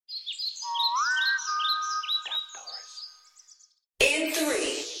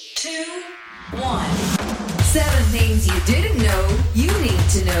2, 1. 7 things you didn't know you need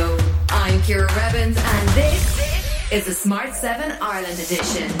to know. I'm Ciara Revens and this is the Smart 7 Ireland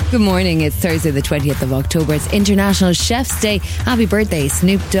edition. Good morning, it's Thursday the 20th of October. It's International Chef's Day. Happy birthday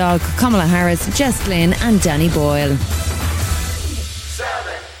Snoop Dogg, Kamala Harris, Jess Glynn and Danny Boyle.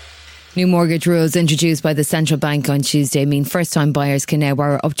 New mortgage rules introduced by the central bank on Tuesday mean first-time buyers can now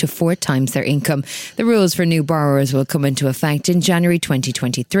borrow up to 4 times their income. The rules for new borrowers will come into effect in January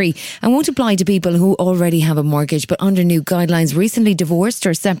 2023 and won't apply to people who already have a mortgage, but under new guidelines, recently divorced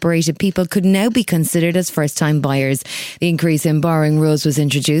or separated people could now be considered as first-time buyers. The increase in borrowing rules was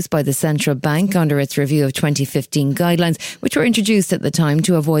introduced by the central bank under its review of 2015 guidelines, which were introduced at the time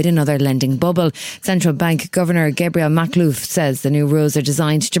to avoid another lending bubble. Central Bank Governor Meghan Markle says the new rules are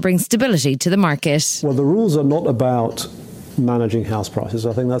designed to bring stability to the market. Well, the rules are not about managing house prices.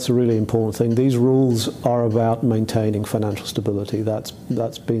 I think that's a really important thing. These rules are about maintaining financial stability. That's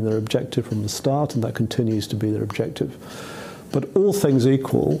been their objective from the start, and that continues to be their objective. But all things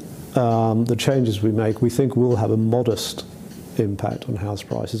equal, the changes we make, we think will have a modest impact on house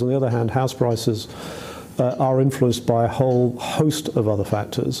prices. On the other hand, house prices are influenced by a whole host of other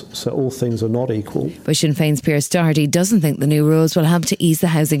factors, so all things are not equal. But Sinn Féin's Pierce Doherty doesn't think the new rules will help to ease the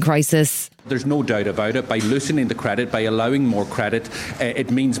housing crisis. There's no doubt about it. By loosening the credit, by allowing more credit,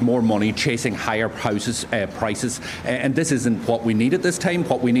 it means more money chasing higher prices, and this isn't what we need at this time.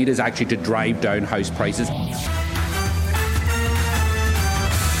 What we need is actually to drive down house prices.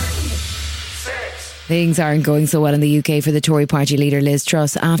 Things aren't going so well in the UK for the Tory party leader Liz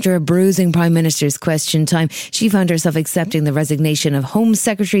Truss. After a bruising Prime Minister's question time, she found herself accepting the resignation of Home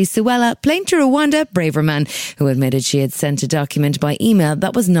Secretary Suella Plainter-Rwanda Braverman, who admitted she had sent a document by email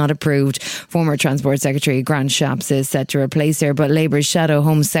that was not approved. Former Transport Secretary Grant Shapps is set to replace her, but Labour's shadow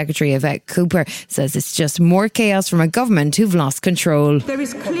Home Secretary Yvette Cooper says it's just more chaos from a government who've lost control. There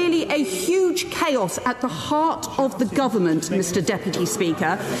is clearly a huge chaos at the heart of the government, Mr Deputy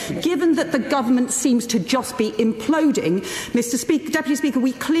Speaker, given that the government seems to just be imploding. Deputy Speaker,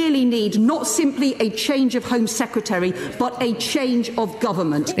 we clearly need not simply a change of Home Secretary, but a change of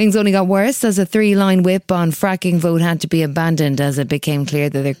government. Things only got worse as a 3-line whip on fracking vote had to be abandoned as it became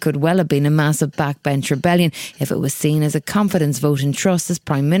clear that there could well have been a massive backbench rebellion if it was seen as a confidence vote in Truss as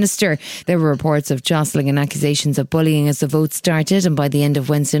Prime Minister. There were reports of jostling and accusations of bullying as the vote started, and by the end of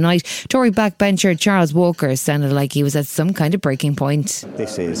Wednesday night, Tory backbencher Charles Walker sounded like he was at some kind of breaking point.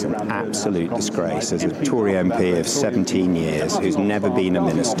 This is an absolute disgrace. As a Tory MP of 17 years, who's never been a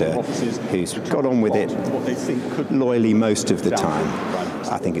minister, who's got on with it loyally most of the time,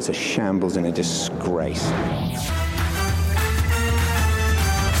 I think it's a shambles and a disgrace.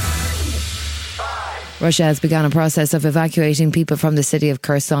 Russia has begun a process of evacuating people from the city of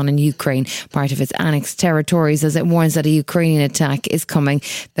Kherson in Ukraine, part of its annexed territories, as it warns that a Ukrainian attack is coming.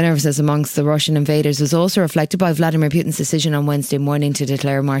 The nervousness amongst the Russian invaders was also reflected by Vladimir Putin's decision on Wednesday morning to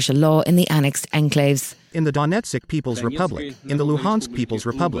declare martial law in the annexed enclaves. In the Donetsk People's Republic, in the Luhansk People's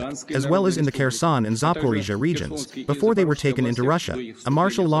Republic, as well as in the Kherson and Zaporizhia regions, before they were taken into Russia, a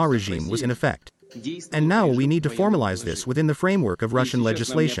martial law regime was in effect. And now we need to formalize this within the framework of Russian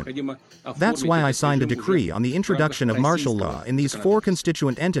legislation. That's why I signed a decree on the introduction of martial law in these 4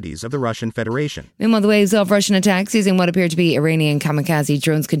 constituent entities of the Russian Federation. Meanwhile, the waves of Russian attacks using what appear to be Iranian kamikaze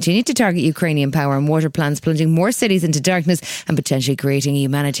drones continue to target Ukrainian power and water plants, plunging more cities into darkness and potentially creating a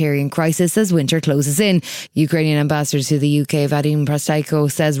humanitarian crisis as winter closes in. Ukrainian ambassador to the UK, Vadim Prostaiko,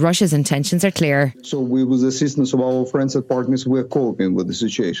 says Russia's intentions are clear. So we, with the assistance of our friends and partners, we're coping with the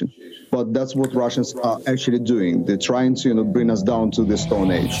situation. But that's what Russians are actually doing. They're trying to, bring us down to the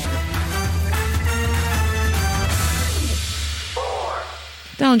Stone Age.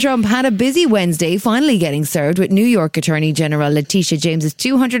 Donald Trump had a busy Wednesday, finally getting served with New York Attorney General Letitia James's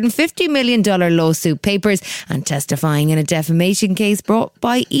 $250 million lawsuit papers and testifying in a defamation case brought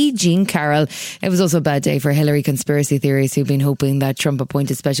by E. Jean Carroll. It was also a bad day for Hillary conspiracy theorists who've been hoping that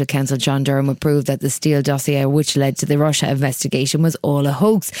Trump-appointed special counsel John Durham would prove that the Steele dossier, which led to the Russia investigation, was all a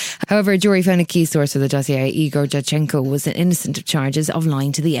hoax. However, a jury found a key source of the dossier, Igor Jachenko, was innocent of charges of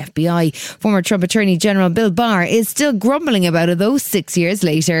lying to the FBI. Former Trump Attorney General Bill Barr is still grumbling about it, though 6 years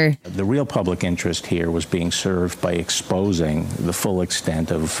later. The real public interest here was being served by exposing the full extent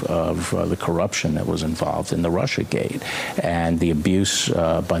of the corruption that was involved in the Russiagate and the abuse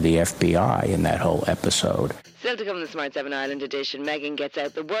by the FBI in that whole episode. Still to come in the Smart 7 Ireland edition, Meghan gets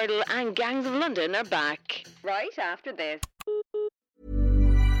out the Wordle and Gangs of London are back. Right after this.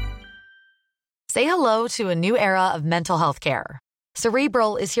 Say hello to a new era of mental health care.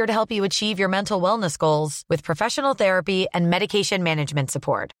 Cerebral is here to help you achieve your mental wellness goals with professional therapy and medication management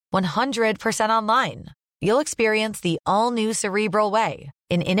support. 100% online. you'll experience the all-new Cerebral Way,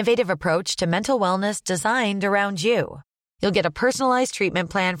 an innovative approach to mental wellness designed around you. You'll get a personalized treatment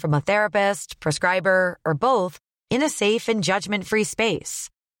plan from a therapist, prescriber, or both in a safe and judgment-free space.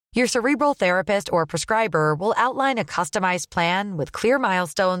 Your Cerebral therapist or prescriber will outline a customized plan with clear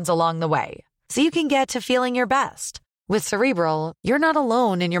milestones along the way, so you can get to feeling your best. With Cerebral, you're not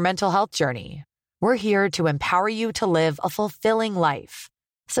alone in your mental health journey. We're here to empower you to live a fulfilling life.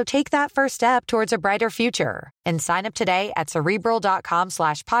 So take that first step towards a brighter future and sign up today at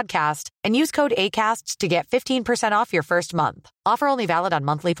Cerebral.com/podcast and use code ACAST to get 15% off your first month. Offer only valid on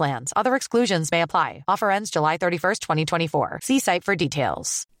monthly plans. Other exclusions may apply. Offer ends July 31st, 2024. See site for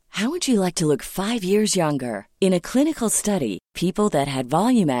details. How would you like to look 5 years younger? In a clinical study, people that had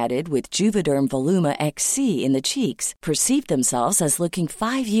volume added with Juvederm Voluma XC in the cheeks perceived themselves as looking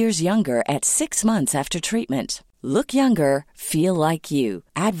 5 years younger at 6 months after treatment. Look younger, feel like you.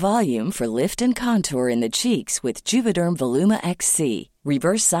 Add volume for lift and contour in the cheeks with Juvederm Voluma XC.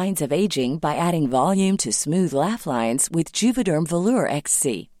 Reverse signs of aging by adding volume to smooth laugh lines with Juvederm Volure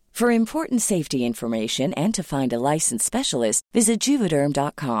XC. For important safety information and to find a licensed specialist, visit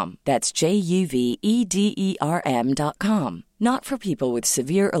Juvederm.com. That's JUVEDERM.com. Not for people with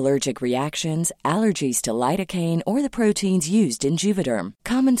severe allergic reactions, allergies to lidocaine, or the proteins used in Juvederm.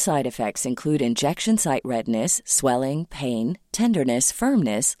 Common side effects include injection site redness, swelling, pain, tenderness,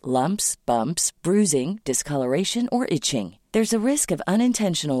 firmness, lumps, bumps, bruising, discoloration, or itching. There's a risk of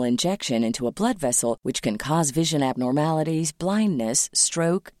unintentional injection into a blood vessel, which can cause vision abnormalities, blindness,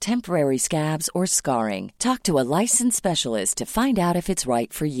 stroke, temporary scabs, or scarring. Talk to a licensed specialist to find out if it's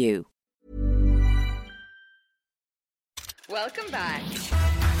right for you. Welcome back.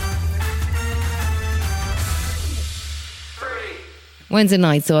 Wednesday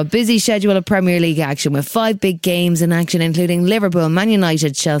night saw a busy schedule of Premier League action with 5 big games in action, including Liverpool, Man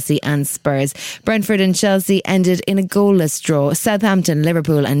United, Chelsea and Spurs. Brentford and Chelsea ended in a goalless draw. Southampton,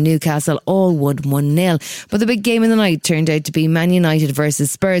 Liverpool and Newcastle all won 1-0. But the big game of the night turned out to be Man United versus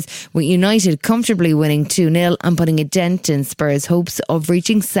Spurs, with United comfortably winning 2-0 and putting a dent in Spurs' hopes of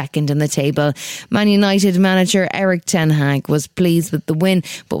reaching second in the table. Man United manager Erik ten Hag was pleased with the win,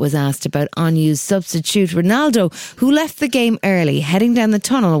 but was asked about unused substitute Ronaldo, who left the game early, heading down the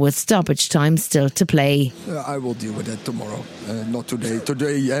tunnel with stoppage time still to play. I will deal with that tomorrow, not today.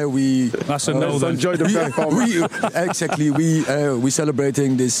 Today we that's a no. Enjoy the performance. Exactly. We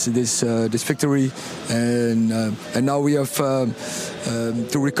celebrating this victory, and now we have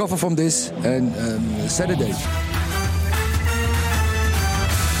to recover from this and Saturday.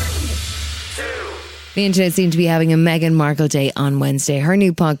 The internet seemed to be having a Meghan Markle day on Wednesday. Her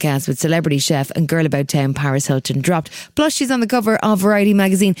new podcast with celebrity chef and Girl About Town Paris Hilton dropped. Plus, she's on the cover of Variety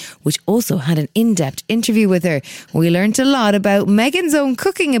magazine, which also had an in-depth interview with her. We learnt a lot about Meghan's own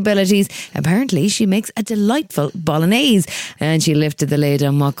cooking abilities. Apparently, she makes a delightful bolognese. And she lifted the lid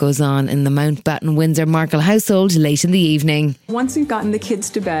on what goes on in the Mountbatten Windsor Markle household late in the evening. Once we've gotten the kids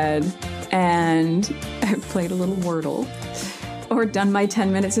to bed and I've played a little Wordle or done my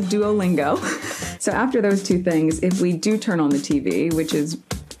 10 minutes of Duolingo. So after those two things, if we do turn on the TV, which is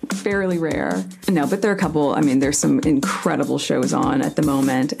fairly rare. No, but there are a couple, there's some incredible shows on at the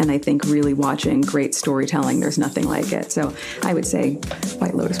moment. And I think really watching great storytelling, there's nothing like it. So I would say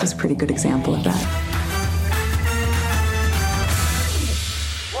White Lotus was a pretty good example of that.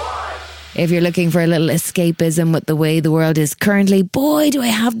 If you're looking for a little escapism with the way the world is currently, boy, do I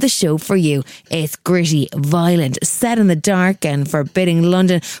have the show for you. It's gritty, violent, set in the dark and forbidding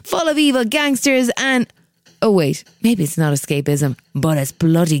London, full of evil gangsters and... Oh wait, maybe it's not escapism, but it's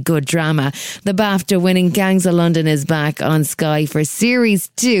bloody good drama. The BAFTA-winning Gangs of London is back on Sky for Series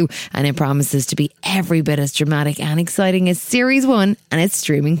 2 and it promises to be every bit as dramatic and exciting as Series 1 and it's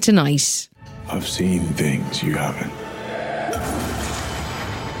streaming tonight. I've seen things you haven't.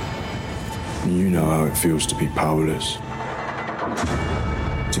 You know how it feels to be powerless,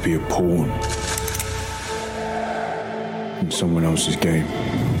 to be a pawn in someone else's game.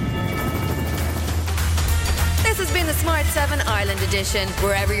 This has been the Smart 7 Ireland edition.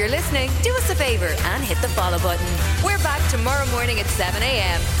 Wherever you're listening, do us a favour and hit the follow button. We're back tomorrow morning at 7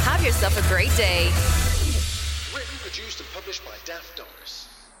 a.m. Have yourself a great day. Written, produced and published by Daft Doris.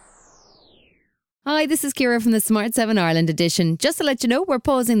 Hi, this is Ciara from the Smart 7 Ireland edition. Just to let you know, we're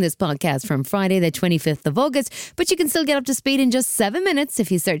pausing this podcast from Friday the 25th of August, but you can still get up to speed in just 7 minutes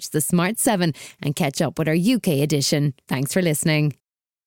if you search the Smart 7 and catch up with our UK edition. Thanks for listening.